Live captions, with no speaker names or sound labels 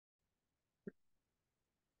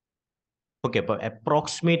Okay, അപ്പോൾ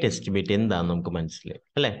approximate estimate എന്താണെന്ന് നമുക്ക് മനസ്സിലായി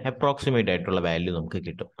അല്ലേ? അപ്രോക്സിമേറ്റ് ആയിട്ടുള്ള വാല്യൂ നമുക്ക്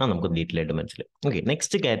കിട്ടും, അത് നമുക്ക് ഡീറ്റെയിൽ ആയിട്ട് മനസ്സിലായി. ഓക്കെ,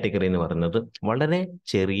 നെക്സ്റ്റ് കാറ്റഗറി എന്ന് പറയുന്നത് വളരെ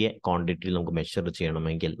ചെറിയ ക്വാണ്ടിറ്റിയിൽ നമുക്ക് മെഷർ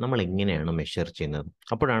ചെയ്യണമെങ്കിൽ നമ്മൾ എങ്ങനെയാണ് മെഷർ ചെയ്യുന്നത്?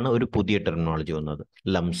 അപ്പോഴാണ് ഒരു പുതിയ ടെർമിനോളജി വന്നത്,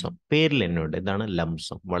 ലംസം. പേരിൽ തന്നെ ഉണ്ട്, ഇതാണ്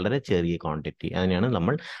ലംസം, വളരെ ചെറിയ ക്വാണ്ടിറ്റി, അതിനെയാണ്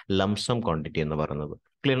നമ്മൾ ലംസം ക്വാണ്ടിറ്റി എന്ന് പറയുന്നത്.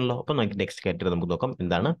 ക്ലിയർ ആണല്ലോ? അപ്പോൾ നമുക്ക് നെക്സ്റ്റ് കാറ്റഗറി നമുക്ക് നോക്കാം,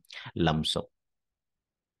 എന്താണ് ലംസം.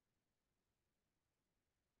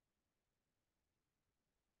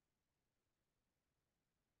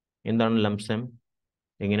 എന്താണ് ലംസം,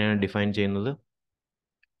 എങ്ങനെയാണ് ഡിഫൈൻ ചെയ്യുന്നത്?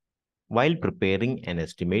 While preparing an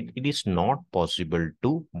estimate, it is not possible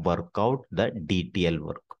to work out the detail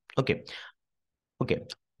work. Okay, okay.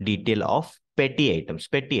 Detail of petty items.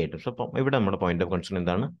 Petty items. അപ്പം ഇവിടെ നമ്മുടെ പോയിന്റ് ഓഫ് കൺസേൺ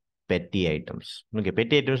എന്താണ്? Petty items. Okay,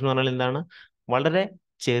 petty items എന്ന് പറഞ്ഞാൽ എന്താണ്? വളരെ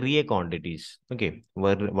ചെറിയ ക്വാണ്ടിറ്റീസ്. ഓക്കെ,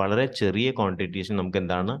 വളരെ ചെറിയ ക്വാണ്ടിറ്റീസ് നമുക്ക്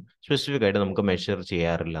എന്താണ് സ്പെസിഫിക് ആയിട്ട് നമുക്ക് മെഷർ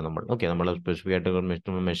ചെയ്യാറില്ല നമ്മൾ. ഓക്കെ, നമ്മൾ സ്പെസിഫിക്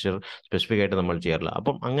ആയിട്ട് മെഷർ സ്പെസിഫിക് ആയിട്ട് നമ്മൾ ചെയ്യാറില്ല.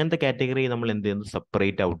 അപ്പം അങ്ങനത്തെ കാറ്റഗറി നമ്മൾ എന്ത് ചെയ്യുന്നു?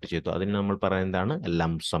 സെപ്പറേറ്റ് ഔട്ട് ചെയ്തു. അതിന് നമ്മൾ പറയുന്നതാണ്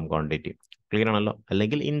ലംസം ക്വാണ്ടിറ്റി. ക്ലിയർ ആണല്ലോ?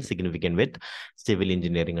 അല്ലെങ്കിൽ ഇൻസിഗ്നിഫിക്കൻറ്റ് വിത്ത് സിവിൽ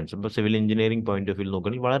എഞ്ചിനീയറിംഗ് കൺസെപ്റ്റ്. ഇപ്പോൾ civil engineering point of view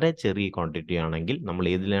നോക്കുകയാണെങ്കിൽ വളരെ ചെറിയ ക്വാണ്ടിറ്റി ആണെങ്കിൽ നമ്മൾ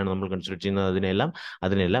ഏതിലാണ് നമ്മൾ കൺസിഡർ ചെയ്യുന്നത്?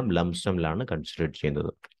 അതിനെല്ലാം ലംസമിലാണ് കൺസിഡർ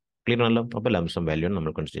ചെയ്യുന്നത്. ക്ലിയർ ആണല്ലോ? അപ്പോൾ ലംസം വാല്യൂ ആണ്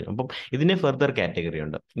നമ്മൾ കൺസിഡർ ചെയ്യുന്നത്. അപ്പം ഇതിന് ഫർദർ കാറ്റഗറി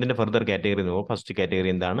ഉണ്ട്. ഇതിന്റെ ഫർദർ കാറ്റഗറി നോക്കുമ്പോൾ ഫസ്റ്റ് കാറ്റഗറി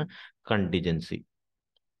എന്താണ്? കണ്ടിജൻസി.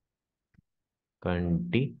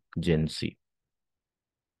 കണ്ടിജൻസി.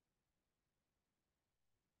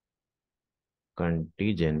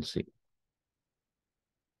 കണ്ടിജൻസി.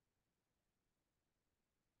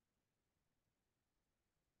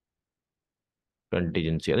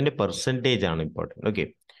 കണ്ടിജൻസി അതിന്റെ പെർസെൻറ്റേജ് ആണ് ഇമ്പോർട്ടൻറ്റ്. Okay,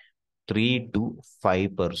 3 to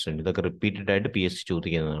 5%. ഇതൊക്കെ റിപ്പീറ്റഡ് ആയിട്ട് PSC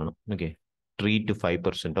ചോദിക്കുന്നതാണ്. Okay, 3 to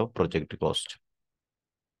 5% of project cost.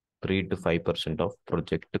 3 to 5% of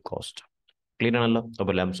project cost. Clear ആണല്ലോ?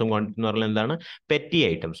 അപ്പോൾ ലംസം ക്വാണ്ടിറ്റി എന്ന് പറഞ്ഞാൽ എന്താണ്? പെറ്റി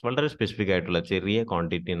ഐറ്റംസ്, വളരെ സ്പെസിഫിക് ആയിട്ടുള്ള ചെറിയ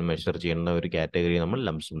ക്വാണ്ടിറ്റി മെഷർ ചെയ്യുന്ന ഒരു കാറ്റഗറി നമ്മൾ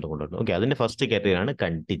ലംസം കൊണ്ടുവരുന്നു. ഓക്കെ, അതിന്റെ ഫസ്റ്റ് കാറ്റഗറി ആണ്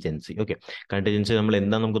കണ്ടിജൻസി. ഓക്കെ, കണ്ടിജൻസി നമ്മൾ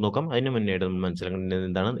എന്താണെന്ന് നമുക്ക് നോക്കാം. അതിന് മുന്നേയായിട്ട് നമ്മൾ മനസ്സിലാക്കേണ്ടത്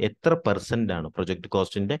എന്താണ്? എത്ര പെർസെന്റ് ആണ് പ്രൊജക്ട്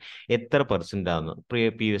കോസ്റ്റിന്റെ, എത്ര പെർസെന്റ് ആണ്?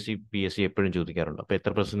 PSC എപ്പോഴും ചോദിക്കാറുണ്ട്. അപ്പോൾ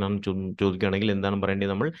എത്ര പെർസെന്റ് ആണ് ചോദിക്കുകയാണെങ്കിൽ എന്താണ്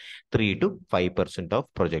പറയേണ്ടത്? നമ്മൾ 3 to 5% ഓഫ്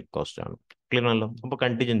പ്രൊജക്ട് കോസ്റ്റ് ആണ്. ക്ലിയർ ആണല്ലോ? അപ്പോൾ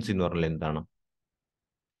കണ്ടിജൻസി എന്ന് പറഞ്ഞാൽ എന്താണ്?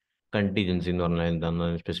 കണ്ടിജൻസി എന്ന് പറഞ്ഞാൽ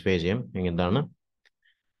എന്താണെന്ന് സ്പെസിഫൈ ചെയ്യാം. എന്താണ്?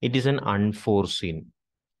 It is N unforeseen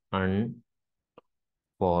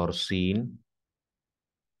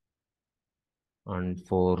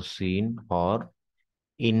or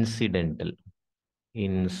incidental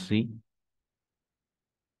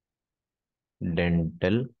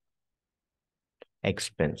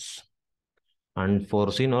expense.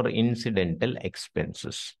 Unforeseen or incidental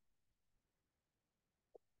expenses.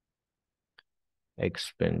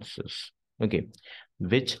 Okay,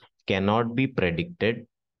 which cannot be predicted.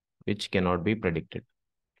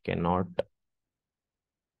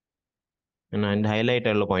 And highlight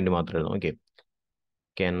ഉള്ള പോയിന്റ് മാത്രമേ ഉള്ളൂ. Okay,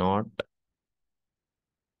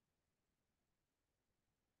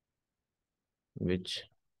 which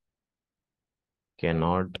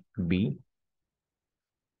cannot be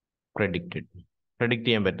predicted. Predict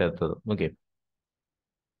ചെയ്യാൻ പറ്റാത്തത്. Okay,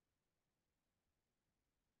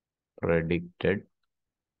 predicted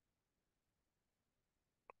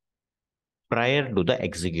prior to the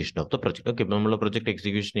execution of the project. Okay, ഇപ്പോൾ നമ്മൾ project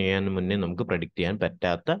execution ചെയ്യാൻ മുന്നേ നമുക്ക് പ്രഡിക്റ്റ് ചെയ്യാൻ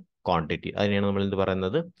പറ്റാത്ത ക്വാണ്ടിറ്റി, അതിനെയാണ് നമ്മൾ എന്ത്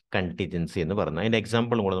പറയുന്നത്? കണ്ടിജൻസി എന്ന് പറയുന്നത്. അതിന്റെ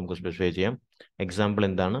എക്സാമ്പിളും കൂടെ നമുക്ക് സ്പെസിഫൈ ചെയ്യാം. എക്സാമ്പിൾ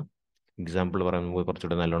എന്താണ്? എക്സാമ്പിൾ പറയാൻ നമുക്ക്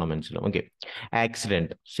കുറച്ചുകൂടെ നല്ലോണം മനസ്സിലാവും. Okay,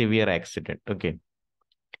 accident, severe accident. Okay,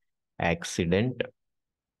 accident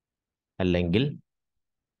അല്ലെങ്കിൽ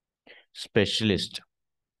specialist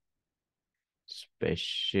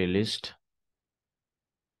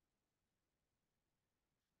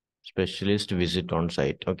visit on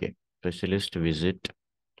site. Okay, specialist visit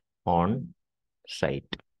on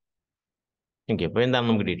site. Okay, അപ്പോൾ എന്താണ്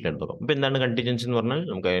നമുക്ക് ഡീറ്റെയിൽ ആയിട്ട് നോക്കാം. അപ്പോൾ എന്താണ് കണ്ടിജൻസി എന്ന് പറഞ്ഞാൽ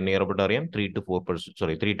നമുക്ക് നിയർ അബൌട്ട് അറിയാം. 3 to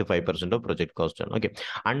 5% ഓഫ് പ്രൊജക്ട് കോസ്റ്റ് ആണ്. ഓക്കെ,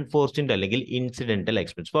 അൺഫോർസ്ഡ് അല്ലെങ്കിൽ incidental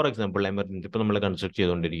expense. For example emergency ഇപ്പോൾ നമ്മൾ കൺസ്ട്രക്ട്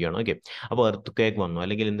ചെയ്തുകൊണ്ടിരിക്കുകയാണ്. ഓക്കെ, അപ്പോൾ എർത്ത് കേക്ക് വന്നു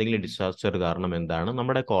അല്ലെങ്കിൽ എന്തെങ്കിലും ഡിസാസ്റ്റർ കാരണം എന്താണ്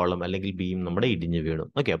നമ്മുടെ കോളം അല്ലെങ്കിൽ ബീം നമ്മുടെ ഇടിഞ്ഞു വീണു.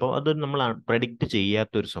 ഓക്കെ, അപ്പോൾ അത് നമ്മൾ പ്രഡിക്റ്റ്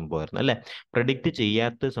ചെയ്യാത്ത ഒരു സംഭവമായിരുന്നു അല്ലേ? പ്രഡിക്റ്റ്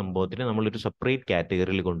ചെയ്യാത്ത സംഭവത്തിന് നമ്മളൊരു സെപ്പറേറ്റ്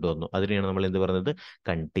കാറ്റഗറിയിൽ കൊണ്ടുവന്നു. അതിനെയാണ് നമ്മൾ എന്ത് പറയുന്നത്?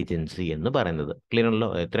 കണ്ടിജൻസി എന്ന് പറയുന്നത്. ക്ലിയർ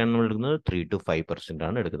ആണല്ലോ? എത്രയാണ് നമ്മൾ എടുക്കുന്നത്? 3 to 5%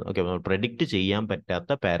 ആണ് എടുക്കുന്നത്. ഓക്കെ, നമ്മൾ പ്രഡിക്റ്റ് ചെയ്യാൻ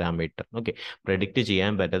പറ്റാത്ത പാരാമീറ്റർ. ഓക്കെ, പ്രഡിക്റ്റ്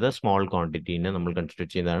ചെയ്യാൻ പറ്റാത്ത സ്മോൾ ക്വാണ്ടിറ്റീനെ നമ്മൾ കൺസിഡർ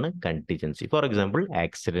ചെയ്യുന്നതാണ് കണ്ടിജൻസി. ഫോർ എക്സാമ്പിൾ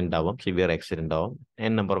ആക്സിഡന്റ് ആവാം, സിവിയർ ആക്സിഡന്റ് ആവാം,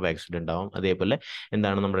 നമ്പർ ഓഫ് ആക്സിഡന്റ് ആവാം. അതേപോലെ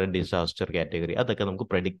എന്താണ് നമ്മുടെ ഡിസാസ്റ്റർ കാറ്റഗറി, അതൊക്കെ നമുക്ക്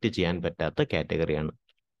പ്രഡിക്റ്റ് ചെയ്യാൻ പറ്റാത്ത കാറ്റഗറിയാണ്.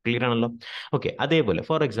 ക്ലിയർ ആണല്ലോ? ഓക്കെ, അതേപോലെ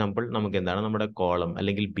ഫോർ എക്സാമ്പിൾ നമുക്ക് എന്താണ് നമ്മുടെ കോളം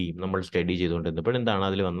അല്ലെങ്കിൽ ബീം നമ്മൾ സ്റ്റഡി ചെയ്തുകൊണ്ടിരുന്നപ്പോൾ എന്താണ്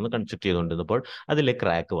അതിൽ വന്നത് കൺസ്ട്രക്ട് ചെയ്തുകൊണ്ടിരുന്നപ്പോൾ അതിൽ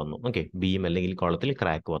ക്രാക്ക് വന്നു. ഓക്കെ, ബീം അല്ലെങ്കിൽ കോളത്തിൽ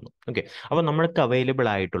ക്രാക്ക് വന്നു. ഓക്കെ, അപ്പോൾ നമ്മൾക്ക് അവൈലബിൾ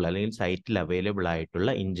ആയിട്ടുള്ള അല്ലെങ്കിൽ സൈറ്റിൽ അവൈലബിൾ ആയിട്ടുള്ള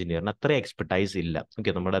എഞ്ചിനീയറിന് അത്ര എക്സ്പെർട്ടൈസ് ഇല്ല.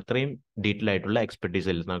 ഓക്കെ, നമ്മുടെ അത്രയും ഡീറ്റെയിൽ ആയിട്ടുള്ള എക്സ്പെർട്ടീസ്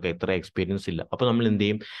ഇല്ല, നമുക്ക് എത്ര എക്സ്പീരിയൻസ് ഇല്ല. അപ്പോൾ നമ്മൾ എന്ത്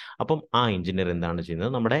ചെയ്യും? അപ്പം ആ എഞ്ചിനീയർ എന്താണ്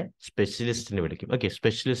ചെയ്യുന്നത്? നമ്മുടെ സ്പെഷ്യലിസ്റ്റിനെ വിളിക്കും. ഓക്കെ,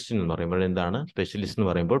 സ്പെഷ്യലിസ്റ്റ് എന്ന് പറയുമ്പോൾ എന്താണ് സ്പെഷ്യലിസ്റ്റ് എന്ന്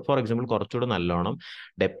പറയുമ്പോൾ ഫോർ എക്സാമ്പിൾ കുറച്ചുകൂടെ നല്ലോണം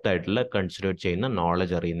ഡെപ്ത് ആയിട്ടുള്ള കൺസിഡർ ചെയ്യുന്ന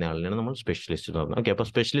നോളജ് അറിയുന്ന ആളിനാണ് നമ്മൾ സ്പെഷ്യലിസ്റ്റ് എന്ന് പറയുന്നത്. ഓക്കെ, അപ്പോൾ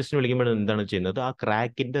സ്പെഷ്യലിസ്റ്റിനെ വിളിക്കുമ്പോൾ എന്താണ് ചെയ്യുന്നത്? ആ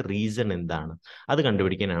ക്രാക്കിന്റെ റീസൺ എന്താണ് അത്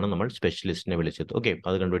കണ്ടുപിടിക്കാനാണ് നമ്മൾ സ്പെഷ്യലിസ്റ്റിനെ വിളിച്ചത്. ഓക്കെ,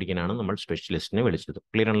 അത് കണ്ടുപിടിക്കാനാണ് നമ്മൾ സ്പെഷ്യലിസ്റ്റിനെ വിളിച്ചത്.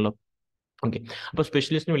 ക്ലിയർ ആണല്ലോ? ഓക്കെ, അപ്പോൾ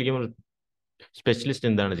സ്പെഷ്യലിസ്റ്റിനെ വിളിക്കുമ്പോൾ സ്പെഷ്യലിസ്റ്റ്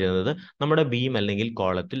എന്താണ് ചെയ്യുന്നത്? നമ്മുടെ ബീം അല്ലെങ്കിൽ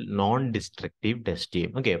കോളത്തിൽ നോൺ ഡിസ്ട്രക്റ്റീവ് ടെസ്റ്റ്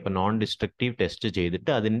ചെയ്യും. ഓക്കെ, അപ്പോൾ നോൺ ഡിസ്ട്രക്റ്റീവ് ടെസ്റ്റ്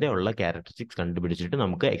ചെയ്തിട്ട് അതിൻ്റെ ഉള്ള ക്യാരക്ടറിസ്റ്റിക്സ് കണ്ടുപിടിച്ചിട്ട്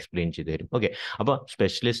നമുക്ക് എക്സ്പ്ലെയിൻ ചെയ്ത് തരും. ഓക്കെ, അപ്പോൾ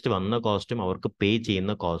സ്പെഷ്യലിസ്റ്റ് വന്ന കോസ്റ്റും അവർക്ക് പേ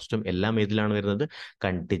ചെയ്യുന്ന കോസ്റ്റും എല്ലാം ഏതിലാണ് വരുന്നത്?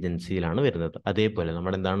 കണ്ടിജൻസിയിലാണ് വരുന്നത്. അതേപോലെ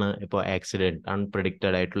നമ്മുടെ എന്താണ് ഇപ്പോൾ ആക്സിഡന്റ്,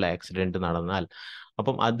 അൺപ്രഡിക്റ്റഡ് ആയിട്ടുള്ള ആക്സിഡന്റ് നടന്നാൽ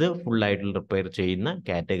അപ്പം അത് ഫുള്ളായിട്ടുള്ള റിപ്പയർ ചെയ്യുന്ന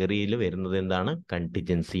കാറ്റഗറിയിൽ വരുന്നത് എന്താണ്?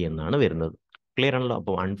 കണ്ടിജൻസി എന്നാണ് വരുന്നത്. ക്ലിയർ ആണല്ലോ?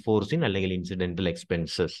 അപ്പോൾ അൺഫോർസീൻ അല്ലെങ്കിൽ ഇൻസിഡന്റൽ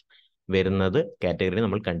എക്സ്പെൻസസ് വരുന്നത് കാറ്റഗറി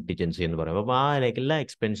നമ്മൾ കണ്ടിജൻസി എന്ന് പറയും. അപ്പോൾ ആ എല്ലാ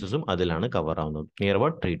എക്സ്പെൻസസും അതിലാണ് കവർ ആവുന്നത്. നിയർ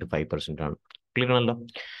അബൌട്ട് 3 to 5% ആണ്. ക്ലിയർ ആണല്ലോ?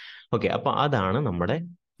 ഓക്കെ, അപ്പോൾ അതാണ് നമ്മുടെ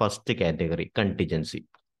ഫസ്റ്റ് കാറ്റഗറി കണ്ടിജൻസി.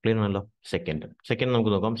 ക്ലിയർ ആണല്ലോ? സെക്കൻഡ്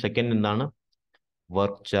നമുക്ക് നോക്കാം. സെക്കൻഡ് എന്താണ്?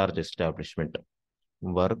 Work charge establishment.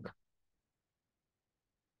 Work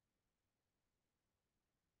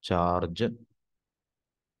charge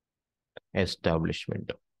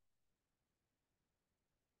establishment.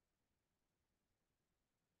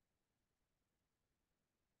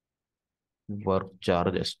 Work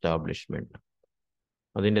charge establishment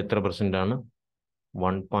അതിന്റെ എത്ര പെർസെന്റ് ആണ്?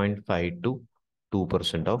 1.5 to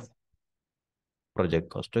 2% of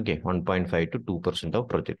project cost. Okay, 1.5 to 2% of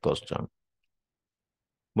project cost ആണ്.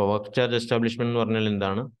 അപ്പോൾ വർക്ക് ചാർജ് എസ്റ്റാബ്ലിഷ്മെന്റ് എന്ന് പറഞ്ഞാൽ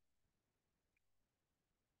എന്താണ്?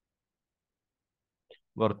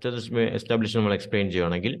 വർക്ക് ചാർജ് എസ്റ്റാബ്ലിഷ് നമ്മൾ എക്സ്പ്ലെയിൻ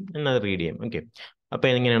ചെയ്യുകയാണെങ്കിൽ എന്നത് റീഡ് ചെയ്യാം. ഓക്കെ, അപ്പോൾ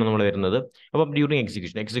എങ്ങനെയാണ് നമ്മൾ വരുന്നത്? അപ്പം ഡ്യൂറിങ്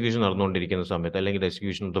എക്സിക്യൂഷൻ നടന്നുകൊണ്ടിരിക്കുന്ന സമയത്ത് അല്ലെങ്കിൽ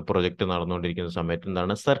എക്സിക്യൂഷൻ ഓഫ് ദ പ്രൊജക്ട് നടന്നുകൊണ്ടിരിക്കുന്ന സമയത്ത്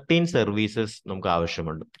എന്താണ് സർട്ടീൻ സർവീസസ് നമുക്ക്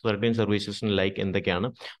ആവശ്യമുണ്ട്. സർട്ടീൻ സർവീസസിന് ലൈക്ക് എന്തൊക്കെയാണ്?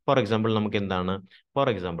 ഫോർ എക്സാമ്പിൾ നമുക്ക് എന്താണ്? ഫോർ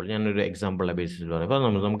എക്സാമ്പിൾ ഞാനൊരു എക്സാമ്പിളിന്റെ ബേസിൽ പറയാം. അപ്പോൾ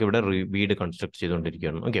നമുക്ക് ഇവിടെ വീട് കൺസ്ട്രക്ട്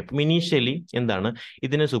ചെയ്തുകൊണ്ടിരിക്കുകയാണ്. ഓക്കെ, അപ്പം ഇനീഷ്യലി എന്താണ്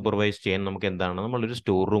ഇതിനെ സൂപ്പർവൈസ് ചെയ്യാൻ നമുക്ക് എന്താണ് നമ്മളൊരു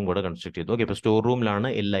സ്റ്റോർ റൂം കൂടെ കൺസ്ട്രക്ട് ചെയ്തു. ഓക്കെ, ഇപ്പോൾ സ്റ്റോർ റൂമിലാണ്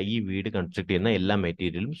ഈ വീട് കൺസ്ട്രക്ട് ചെയ്യുന്ന എല്ലാ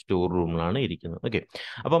മെറ്റീരിയലും സ്റ്റോർ റൂമിലാണ് ഇരിക്കുന്നത്. ഓക്കെ,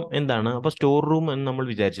 അപ്പം എന്താണ്? അപ്പോൾ സ്റ്റോർ റൂം എന്ന് നമ്മൾ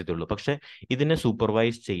വിചാരിച്ചതേ പക്ഷേ ഇതിനെ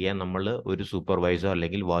സൂപ്പർവൈസ് ചെയ്യാൻ നമ്മൾ ഒരു സൂപ്പർവൈസർ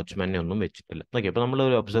അല്ലെങ്കിൽ വാച്ച്മാനെ ഒന്നും വെച്ചിട്ടില്ല. ഓക്കെ, അപ്പോൾ നമ്മൾ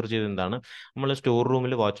ഒരു ഒബ്സർവ് ചെയ്ത് എന്താണ് നമ്മൾ സ്റ്റോർ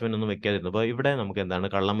റൂമിൽ വാച്ച്മാൻ ഒന്നും വെക്കാതിരുന്നു. അപ്പോൾ ഇവിടെ നമുക്ക് എന്താണ്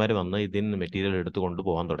കള്ളന്മാർ വന്ന് ഇതിന് മെറ്റീരിയൽ എടുത്ത്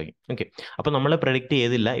കൊണ്ടുപോകാൻ തുടങ്ങി. ഓക്കെ, അപ്പോൾ നമ്മൾ പ്രെഡിക്റ്റ്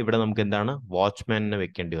ചെയ്തില്ല ഇവിടെ നമുക്ക് എന്താണ് വാച്ച്മാനെ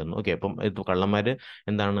വെക്കേണ്ടി വന്നു. ഓക്കെ, അപ്പം ഇത് കള്ളന്മാർ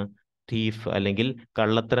എന്താണ് തീഫ് അല്ലെങ്കിൽ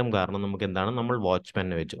കള്ളത്തരം കാരണം നമുക്ക് എന്താണ് നമ്മൾ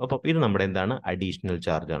വാച്ച്മാനെ വെച്ചു. അപ്പം ഇത് നമ്മുടെ എന്താണ് അഡീഷണൽ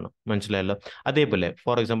ചാർജ് ആണ്. മനസ്സിലായല്ലോ? അതേപോലെ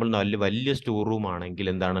ഫോർ എക്സാമ്പിൾ വലിയ സ്റ്റോർ റൂം ആണെങ്കിൽ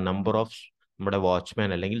എന്താണ് നമ്പർ ഓഫ് നമ്മുടെ വാച്ച്മാൻ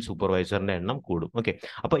അല്ലെങ്കിൽ സൂപ്പർവൈസറിന്റെ എണ്ണം കൂടും. ഓക്കെ,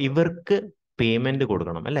 അപ്പൊ ഇവർക്ക് പേയ്മെന്റ്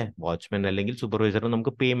കൊടുക്കണം അല്ലെ? വാച്ച്മാൻ അല്ലെങ്കിൽ സൂപ്പർവൈസറിന്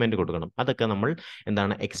നമുക്ക് പേയ്മെന്റ് കൊടുക്കണം. അതൊക്കെ നമ്മൾ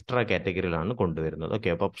എന്താണ് എക്സ്ട്രാ കാറ്റഗറിയിലാണ് കൊണ്ടുവരുന്നത്.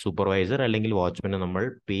 ഓക്കെ, അപ്പൊ സൂപ്പർവൈസർ അല്ലെങ്കിൽ വാച്ച്മാനെ നമ്മൾ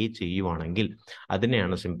പേ ചെയ്യുവാണെങ്കിൽ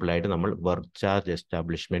അതിനെയാണ് സിമ്പിൾ ആയിട്ട് നമ്മൾ വർക്ക് ചാർജ്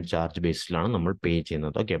എസ്റ്റാബ്ലിഷ്മെന്റ് ചാർജ് ബേസിലാണ് നമ്മൾ പേ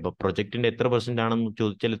ചെയ്യുന്നത്. ഓക്കെ, അപ്പൊ പ്രൊജക്ടിന്റെ എത്ര പെർസെന്റ് ആണെന്ന്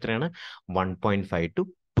ചോദിച്ചാൽ എത്രയാണ്? 1.5 to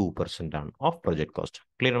 2% ആണ് ഓഫ് പ്രൊജക്ട് കോസ്റ്റ്.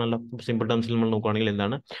 ക്ലിയർ ആണല്ലോ? സിമ്പിൾ ടേംസിൽ നമ്മൾ നോക്കുകയാണെങ്കിൽ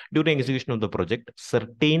എന്താണ് during execution of the project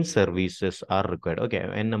certain services are required. Okay,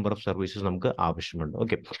 N number of services നമുക്ക് ആവശ്യമുണ്ട്.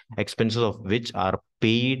 Okay, expenses of which are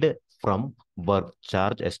paid from work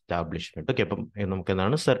charge establishment. Okay, അപ്പം നമുക്ക്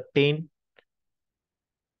എന്താണ്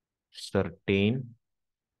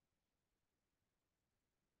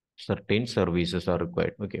certain services are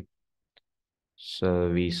required. Okay,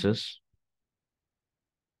 services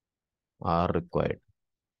are required.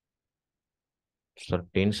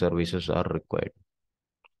 Certain services are required,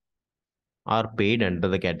 are paid under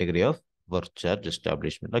the category of work charge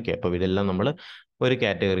establishment. Okay, അപ്പോൾ ഇതെല്ലാം നമ്മൾ ഒരു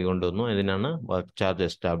category കൊണ്ടുവന്നു. ഇതിനാണ് work charge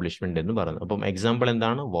establishment എന്ന് പറയുന്നത്. അപ്പം എക്സാമ്പിൾ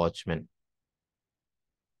എന്താണ്? വാച്ച്മാൻ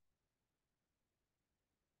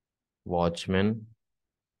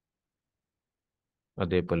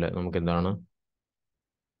അതേപോലെ നമുക്ക് എന്താണ്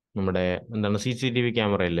നമ്മുടെ എന്താണ് CCTV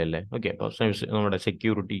ക്യാമറ ഇല്ലല്ലേ? ഓക്കെ, അപ്പോൾ നമ്മുടെ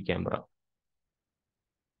security camera,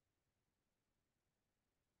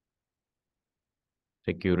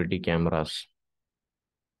 security cameras,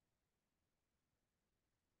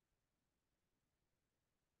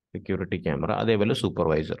 security camera അതേപോലെ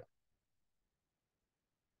സൂപ്പർവൈസർ.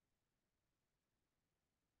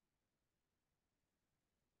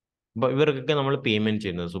 അപ്പോൾ ഇവർക്കൊക്കെ നമ്മൾ പേയ്മെന്റ്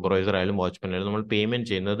ചെയ്യുന്നത് സൂപ്പർവൈസർ ആയാലും വാച്ച്മാൻ ആയാലും നമ്മൾ പേയ്മെന്റ്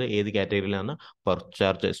ചെയ്യുന്നത് ഏത് കാറ്റഗറിയിലാണ്? വർക്ക്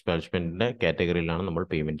ചാർജ് എസ്റ്റാബ്ലിഷ്മെന്റിന്റെ കാറ്റഗറിയിലാണ് നമ്മൾ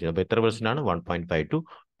പേയ്മെന്റ് ചെയ്യുന്നത്. അപ്പോൾ എത്ര പെർസെന്റ് ആണ്? 1.5 to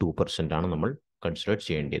 2% ആണ് നമ്മൾ കൺസിഡർ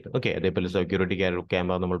ചെയ്യേണ്ടത്. ഓക്കെ, അതേപോലെ സെക്യൂരിറ്റി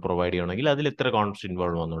ക്യാമറ നമ്മൾ പ്രൊവൈഡ് ചെയ്യണമെങ്കിൽ അതിൽ എത്ര കോൺസ്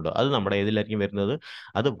ഇൻവോൾവ് വന്നുണ്ട്, അത് നമ്മുടെ ഏതിലായിരിക്കും വരുന്നത്,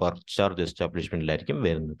 അത് വർക്ക് ചാർജ് എസ്റ്റാബ്ലിഷ്മെന്റിലായിരിക്കും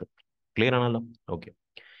വരുന്നത്. ക്ലിയർ ആണല്ലോ? Okay,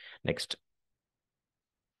 next.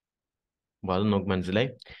 അപ്പോൾ അത് നമുക്ക് മനസ്സിലായി.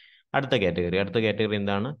 അടുത്ത കാറ്റഗറി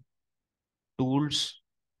എന്താണ്? Tools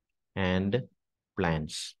and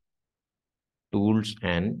plans. Tools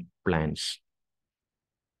and plans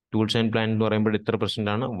എന്ന് പറയുമ്പോൾ എത്ര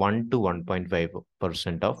പെർസെന്റ് ആണ്? 1 to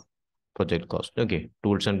 1.5% of project cost. Okay,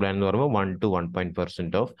 tools and plan എന്ന് പറയുമ്പോൾ 1 to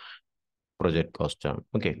 1% ഓഫ് പ്രൊജക്ട് കോസ്റ്റ് ആണ്.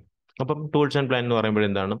 ഓക്കെ, അപ്പം ടൂൾസ് ആൻഡ് പ്ലാൻ എന്ന് പറയുമ്പോൾ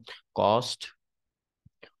എന്താണ്? Cost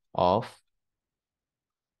of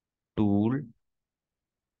tool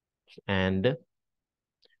and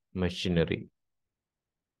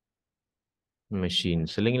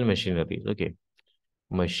machines അല്ലെങ്കിൽ machineries. Okay,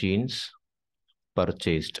 machines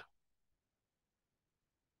purchased,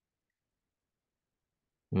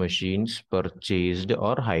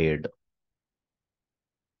 or hired.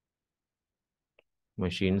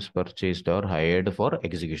 Machines purchased or hired for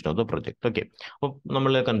execution of the project. Okay, അപ്പോൾ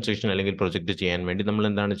നമ്മൾ കൺസ്ട്രക്ഷൻ അല്ലെങ്കിൽ പ്രൊജക്ട് ചെയ്യാൻ വേണ്ടി നമ്മൾ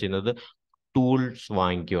എന്താണ് ചെയ്യുന്നത്? ടൂൾസ്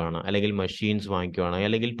വാങ്ങിക്കുവാണ്, അല്ലെങ്കിൽ മെഷീൻസ് വാങ്ങിക്കുവാണ്,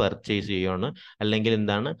 അല്ലെങ്കിൽ പർച്ചേസ് ചെയ്യുവാണ്, അല്ലെങ്കിൽ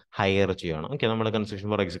എന്താണ് ഹയർ ചെയ്യുവാണ്. ഓക്കെ, നമ്മൾ കൺസ്ട്രക്ഷൻ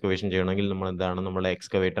ഫോർ എക്സ്കവേഷൻ ചെയ്യണമെങ്കിൽ നമ്മൾ എന്താണ്, നമ്മളെ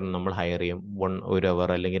എക്സ്കവേറ്റർ നമ്മൾ ഹയർ ചെയ്യും. 1 hour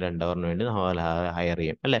അല്ലെങ്കിൽ 2 hourന് വേണ്ടി നമ്മൾ ഹയർ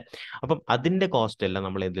ചെയ്യും അല്ലേ. അപ്പം അതിന്റെ കോസ്റ്റ് എല്ലാം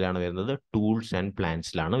നമ്മൾ എന്തിലാണ് വരുന്നത്? ടൂൾസ് ആൻഡ്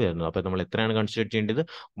പ്ലാൻസിലാണ് വരുന്നത്. അപ്പം നമ്മൾ എത്രയാണ് കൺസിഡർ ചെയ്യേണ്ടത്?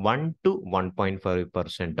 1 to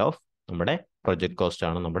 1.5% ഓഫ് നമ്മുടെ പ്രൊജക്ട് കോസ്റ്റ്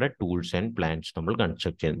ആണ് നമ്മുടെ ടൂൾസ് ആൻഡ് പ്ലാൻസ് നമ്മൾ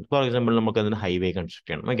കൺസ്ട്രക്ട് ചെയ്യുന്നത്. ഫോർ എക്സാമ്പിൾ നമുക്ക് അതിന് ഹൈവേ കൺസ്ട്രക്ട്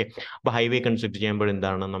ചെയ്യണം. ഓക്കെ, അപ്പോൾ ഹൈവേ കൺസ്ട്രക്ട് ചെയ്യുമ്പോൾ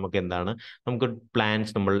എന്താണ് നമുക്ക്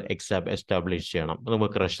പ്ലാൻസ് നമ്മൾ എസ്റ്റാബ്ലിഷ് ചെയ്യണം,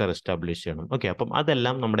 നമുക്ക് ക്രഷർ എസ്റ്റാബ്ലിഷ് ചെയ്യണം. ഓക്കെ, അപ്പം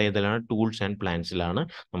അതെല്ലാം നമ്മുടെ ഏതിലാണ്? ടൂൾസ് ആൻഡ് പ്ലാൻസിലാണ്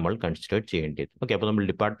നമ്മൾ കൺസിഡർ ചെയ്യേണ്ടത്. ഓക്കെ, അപ്പോൾ നമ്മൾ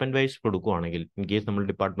ഡിപ്പാർട്ട്മെന്റ് വൈസ് കൊടുക്കുകയാണെങ്കിൽ, ഇൻ കേസ് നമ്മൾ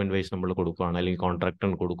ഡിപ്പാർട്ട്മെന്റ് വൈസ് നമ്മൾ കൊടുക്കുകയാണ്, അല്ലെങ്കിൽ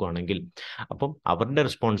കോൺട്രാക്ടറിന് കൊടുക്കുകയാണെങ്കിൽ, അപ്പം അവരുടെ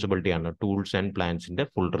റെസ്പോൺസിബിലിറ്റിയാണ് ടൂൾസ് ആൻഡ് പ്ലാൻസിന്റെ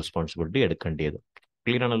ഫുൾ റെസ്പോൺസിബിലിറ്റി എടുക്കേണ്ടത്.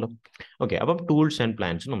 ക്ലിയർ ആണല്ലോ? ഓക്കെ, അപ്പം ടൂൾസ് ആൻഡ്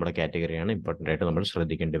പ്ലാൻസ് നമ്മുടെ കാറ്റഗറിയാണ് ഇമ്പോർട്ടൻ്റ് ആയിട്ട് നമ്മൾ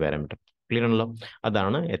ശ്രദ്ധിക്കേണ്ട പാരാമീറ്റർ. ക്ലിയർ ആണല്ലോ?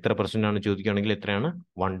 അതാണ് എത്ര പെർസെന്റ് ആണ് ചോദിക്കുകയാണെങ്കിൽ എത്രയാണ്?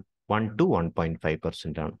 1 to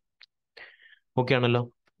 1.5% ആണ്. ഓക്കെ ആണല്ലോ?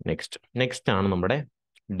 നെക്സ്റ്റ് ആണ് നമ്മുടെ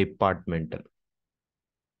departmental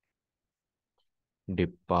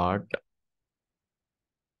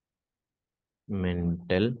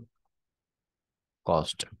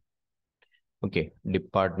cost. Okay,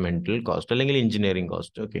 departmental cost അല്ലെങ്കിൽ engineering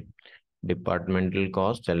cost. Okay, departmental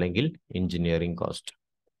cost അല്ലെങ്കിൽ എഞ്ചിനീയറിംഗ് കോസ്റ്റ്,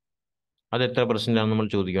 അത് എത്ര പെർസെന്റ് ആണ് നമ്മൾ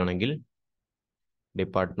ചോദിക്കുകയാണെങ്കിൽ,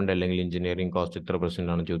 ഡിപ്പാർട്ട്മെന്റ് അല്ലെങ്കിൽ എഞ്ചിനീയറിംഗ് കോസ്റ്റ് എത്ര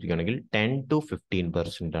പെർസെന്റ് ആണ് ചോദിക്കുകയാണെങ്കിൽ 10 to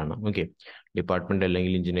 15% ആണ്. ഓക്കെ, ഡിപ്പാർട്ട്മെന്റ്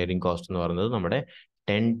അല്ലെങ്കിൽ എഞ്ചിനീയറിംഗ് കോസ്റ്റ് എന്ന് പറയുന്നത് നമ്മുടെ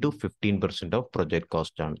 10 to 15% ഓഫ് പ്രൊജക്ട്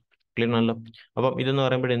കോസ്റ്റ് ആണ്. ക്ലിയർ ആണല്ലോ? അപ്പം ഇതെന്ന്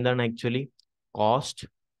പറയുമ്പോൾ എന്താണ് actually? Cost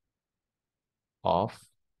of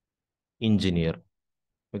engineer.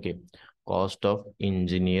 Okay, cost of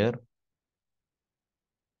engineer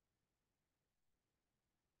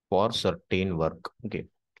for certain work. Okay,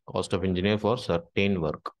 cost of engineer for certain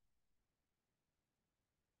work.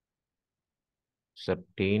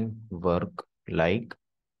 Certain work like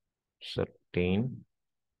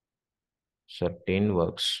certain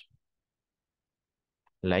works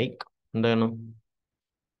like എന്താണ്?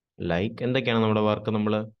 ലൈക്ക് എന്തൊക്കെയാണ് നമ്മുടെ വർക്ക്?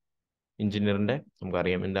 നമ്മൾ എഞ്ചിനീയറിന്റെ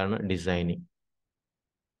നമുക്കറിയാം എന്താണ്?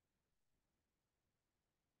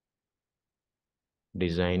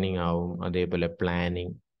 ഡിസൈനിങ് ആവും, അതേപോലെ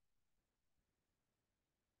പ്ലാനിങ്,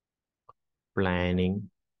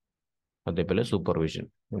 അതേപോലെ സൂപ്പർവിഷൻ.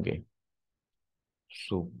 ഓക്കെ,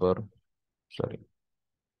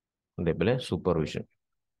 അതേപോലെ supervision,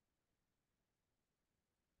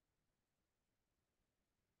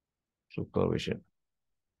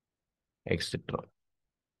 etcetera.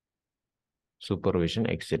 Supervision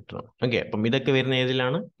etcetera. Okay, അപ്പം ഇതൊക്കെ വരുന്ന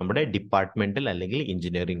ഏതിലാണ്? നമ്മുടെ ഡിപ്പാർട്ട്മെന്റൽ അല്ലെങ്കിൽ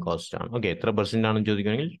എഞ്ചിനീയറിംഗ് കോസ്റ്റ് ആണ്. ഓക്കെ, എത്ര പെർസെന്റ് ആണെന്ന്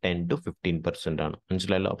ചോദിക്കുകയാണെങ്കിൽ 10 to 15% ആണ്.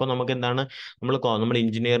 മനസ്സിലായല്ലോ? അപ്പോൾ നമുക്ക് എന്താണ്, നമ്മൾ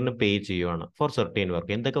എഞ്ചിനീയറിന് പേ ചെയ്യുവാണ് ഫോർ സർട്ടൈൻ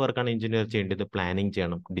വർക്ക്. എന്തൊക്കെ വർക്കാണ് എഞ്ചിനീയർ ചെയ്യേണ്ടത്? പ്ലാനിങ്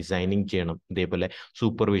ചെയ്യണം, ഡിസൈനിങ് ചെയ്യണം, ഇതേപോലെ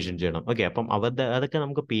സൂപ്പർവിഷൻ ചെയ്യണം. ഓക്കെ, അപ്പം അതൊക്കെ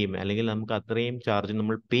നമുക്ക് പേ ചെയ്യും, അല്ലെങ്കിൽ നമുക്ക് അത്രയും ചാർജ്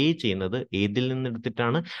നമ്മൾ പേ ചെയ്യുന്നത് ഏതിൽ നിന്ന്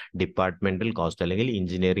എടുത്തിട്ടാണ്? ഡിപ്പാർട്ട്മെന്റൽ കോസ്റ്റ് അല്ലെങ്കിൽ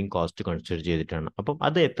എഞ്ചിനീയറിംഗ് കോസ്റ്റ് കൺസിഡർ ചെയ്തിട്ടാണ്. അപ്പം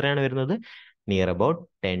അത് എത്രയാണ് വരുന്നത്? നിയർ അബൌട്ട്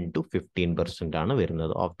 10 to 15% ആണ്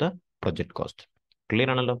വരുന്നത് of the project cost. Clear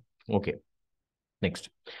ആണല്ലോ? ഓക്കെ,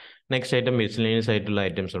 നെക്സ്റ്റ് ഐറ്റം മിസ്ലേനിയസ് ആയിട്ടുള്ള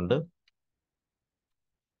ഐറ്റംസ് ഉണ്ട്.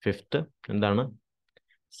 ഫിഫ്ത്ത് എന്താണ്?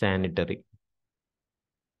 Sanitary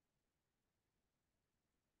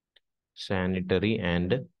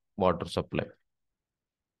and water supply.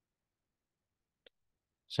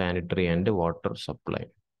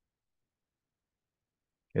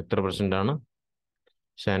 എത്ര പെർസെന്റ് ആണ്?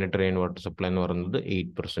 സാനിറ്ററി ആൻഡ് വാട്ടർ സപ്ലൈ എന്ന് പറയുന്നത്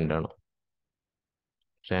 8% ആണ്.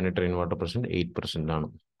 8% ആണ്.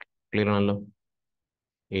 ക്ലിയർ ആണല്ലോ?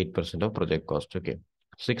 8% of project cost. Okay,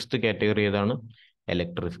 sixth category ഏതാണ്?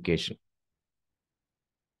 ഇലക്ട്രിഫിക്കേഷൻ.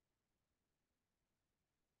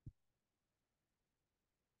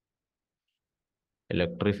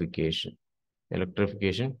 ഇലക്ട്രിഫിക്കേഷൻ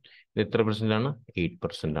ഇത് എത്ര പെർസെന്റ് ആണ്?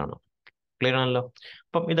 8% ആണ്. ക്ലിയർ ആണല്ലോ.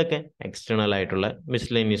 അപ്പം ഇതൊക്കെ എക്സ്റ്റേണൽ ആയിട്ടുള്ള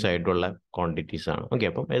മിസ്ലേനിയസ് ആയിട്ടുള്ള ക്വാണ്ടിറ്റീസ് ആണ്. ഓക്കെ,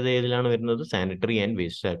 അപ്പം ഇത് ഏതിലാണ് വരുന്നത്? Sanitary and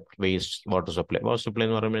waste water supply. Water supply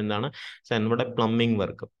എന്ന് പറയുമ്പോൾ എന്താണ്? നമ്മുടെ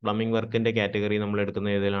പ്ലംബിംഗ് വർക്കിന്റെ കാറ്റഗറി നമ്മൾ എടുക്കുന്ന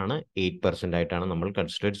ഏതിലാണ്? 8% ആയിട്ടാണ് നമ്മൾ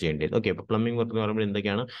കൺസിഡർ ചെയ്യേണ്ടത്. ഓക്കെ, അപ്പോൾ പ്ലംബിംഗ് വർക്ക് എന്ന് പറയുമ്പോൾ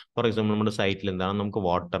എന്തൊക്കെയാണ്? ഫോർ എക്സാമ്പിൾ നമ്മുടെ സൈറ്റിൽ എന്താണ്? നമുക്ക്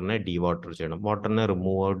വാട്ടറിനെ ഡീവാട്ടർ ചെയ്യണം, വാട്ടറിനെ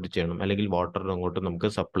റിമൂവ് ഔട്ട് ചെയ്യണം, അല്ലെങ്കിൽ വാട്ടർ അങ്ങോട്ട് നമുക്ക്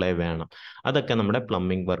സപ്ലൈ വേണം. അതൊക്കെ നമ്മുടെ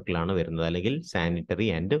പ്ലംബിംഗ് വർക്കിലാണ് വരുന്നത്, അല്ലെങ്കിൽ സാനിറ്ററി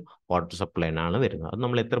ആൻഡ് വാട്ടർ സപ്ലൈനാണ് വരുന്നത്. അത്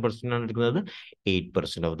നമ്മൾ എത്ര പെർസെന്റ് ആണ് എടുക്കുന്നത്?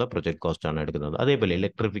 8% ഓഫ് ദ പ്രൊജക്ട് കോസ്റ്റ് ആണ് എടുക്കുന്നത്. അതേപോലെ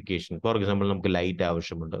ഇലക്ട്രിഫിക്കേഷൻ, ഫോർ എക്സാമ്പിൾ നമുക്ക് ലൈറ്റ്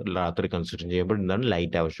ആവശ്യമുണ്ട്, രാത്രി കൺസ്ട്രക്ഷൻ ചെയ്യുമ്പോൾ എന്താണ്?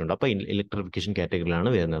 ലൈറ്റ് ആവശ്യമുണ്ട്. അപ്പോൾ ഇലക്ട്രിഫിക്കേഷൻ കാറ്റഗറിയിലാണ്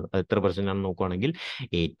വരുന്നത്. അത് എത്ര പെർസെന്റ് ആണ് നോക്കുവാണെങ്കിൽ?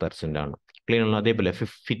 8% ആണ്. ക്ലിയർ ആണല്ലോ. അതേപോലെ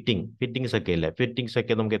ഫിറ്റിംഗ്സ് ഒക്കെ ഇല്ല, ഫിറ്റിംഗ്സ്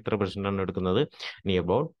ഒക്കെ നമുക്ക് എത്ര പെർസെന്റ് ആണ് എടുക്കുന്നത്? നിയർ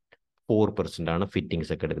അബൌട്ട് 4% ആണ്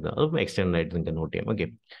ഫിറ്റിംഗ്സ് ഒക്കെ എടുക്കുന്നത്. അതും എക്സ്റ്റേണൽ ആയിട്ട് നിങ്ങൾക്ക് നോട്ട് ചെയ്യാം. ഓക്കെ,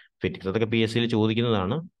 ഫിറ്റിംഗ്സ് അതൊക്കെ PSCയിൽ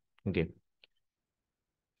ചോദിക്കുന്നതാണ്. ഓക്കെ,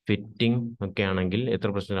 ഫിറ്റിംഗ് ഒക്കെ ആണെങ്കിൽ എത്ര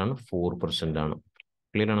പെർസെന്റ് ആണ്? 4% ആണ്.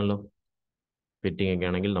 ക്ലിയർ ആണല്ലോ. ഫിറ്റിംഗ് ഒക്കെ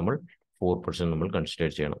ആണെങ്കിൽ നമ്മൾ 4% നമ്മൾ കൺസിഡർ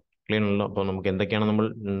ചെയ്യണം. ക്ലിയർ ആണല്ലോ. അപ്പോൾ നമുക്ക് എന്തൊക്കെയാണ് നമ്മൾ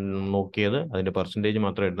നോക്കിയത്? അതിന്റെ പെർസെൻറ്റേജ്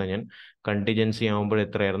മാത്രം എടുത്താൽ ഞാൻ കണ്ടിജൻസി ആകുമ്പോൾ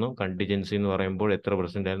എത്രയായിരുന്നു? കണ്ടിജൻസി എന്ന് പറയുമ്പോൾ എത്ര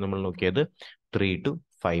പെർസെന്റ് ആയിരുന്നു നമ്മൾ നോക്കിയത്? 3 to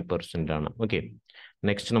 5% ആണ്. ഓക്കെ,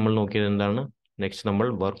 നെക്സ്റ്റ് നമ്മൾ നോക്കിയത് എന്താണ്? നെക്സ്റ്റ് നമ്മൾ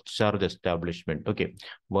work charge establishment. Okay,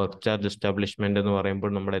 work charge establishment എന്ന്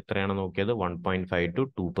പറയുമ്പോൾ നമ്മൾ എത്രയാണ് നോക്കിയത്? 1.5 to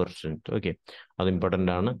 2%. ഓക്കെ, അത്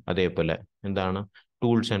ഇമ്പോർട്ടൻ്റ് ആണ്. അതേപോലെ എന്താണ്?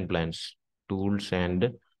 ടൂൾസ് ആൻഡ്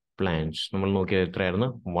പ്ലാൻസ് നമ്മൾ നോക്കിയത് എത്രയായിരുന്നു?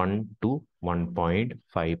 1 to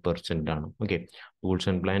 1.5% ആണ്. ഓക്കെ, ടൂൾസ്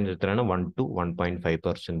ആൻഡ് പ്ലാൻസ് എത്രയാണ്? 1 to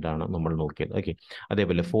 1.5% ആണ് നമ്മൾ നോക്കിയത്. ഓക്കെ,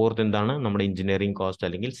 അതേപോലെ ഫോർത്ത് എന്താണ്? നമ്മുടെ എഞ്ചിനീയറിംഗ് കോസ്റ്റ്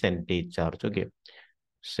അല്ലെങ്കിൽ സെന്റേജ് charge. Okay,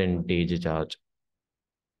 സെന്റേജ് charge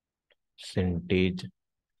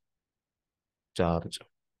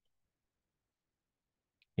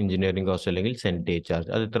engineering cost അല്ലെങ്കിൽ സെന്റേജ് ചാർജ്,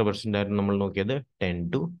 അത് എത്ര പെർസെന്റ് ആയിരുന്നു നമ്മൾ നോക്കിയത്? 10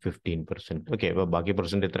 to 15%. ഓക്കെ, അപ്പോൾ ബാക്കി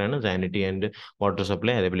പെർസെന്റ് എത്രയാണ്? സാനിറ്ററി ആൻഡ് വാട്ടർ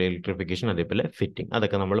സപ്ലൈ, അതേപോലെ ഇലക്ട്രിഫിക്കേഷൻ, അതേപോലെ ഫിറ്റിംഗ്.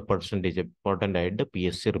 അതൊക്കെ നമ്മൾ പെർസെന്റേജ് ഇമ്പോർട്ടൻ്റ് ആയിട്ട്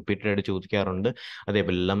PSC റിപ്പീറ്റഡ് ആയിട്ട് ചോദിക്കാറുണ്ട്.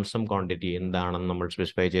 അതേപോലെ ലംസം ക്വാണ്ടിറ്റി എന്താണെന്ന് നമ്മൾ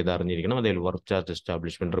സ്പെസിഫൈ ചെയ്ത് അറിഞ്ഞിരിക്കണം. അതേപോലെ വർക്ക് ചാർജ്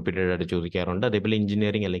എസ്റ്റാബ്ലിഷ്മെന്റ് റിപ്പീറ്റഡ് ആയിട്ട് ചോദിക്കാറുണ്ട്. അതേപോലെ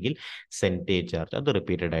എഞ്ചിനീയറിംഗ് അല്ലെങ്കിൽ സെന്റേജ് ചാർജ് അത്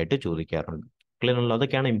റിപ്പീറ്റഡ് ആയിട്ട് ചോദിക്കാറുണ്ട്. ക്ലിയർ ആണല്ലോ.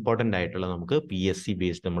 അതൊക്കെയാണ് ഇമ്പോർട്ടൻ്റ് ആയിട്ടുള്ള നമുക്ക് PSC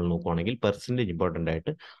ബേസ്ഡ് നമ്മൾ നോക്കുവാണെങ്കിൽ പെർസെന്റേജ് ഇമ്പോർട്ടൻ്റ്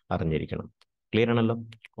ആയിട്ട് അറിഞ്ഞിരിക്കണം. ക്ലിയർ ആണല്ലോ.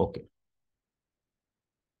 ഓക്കെ.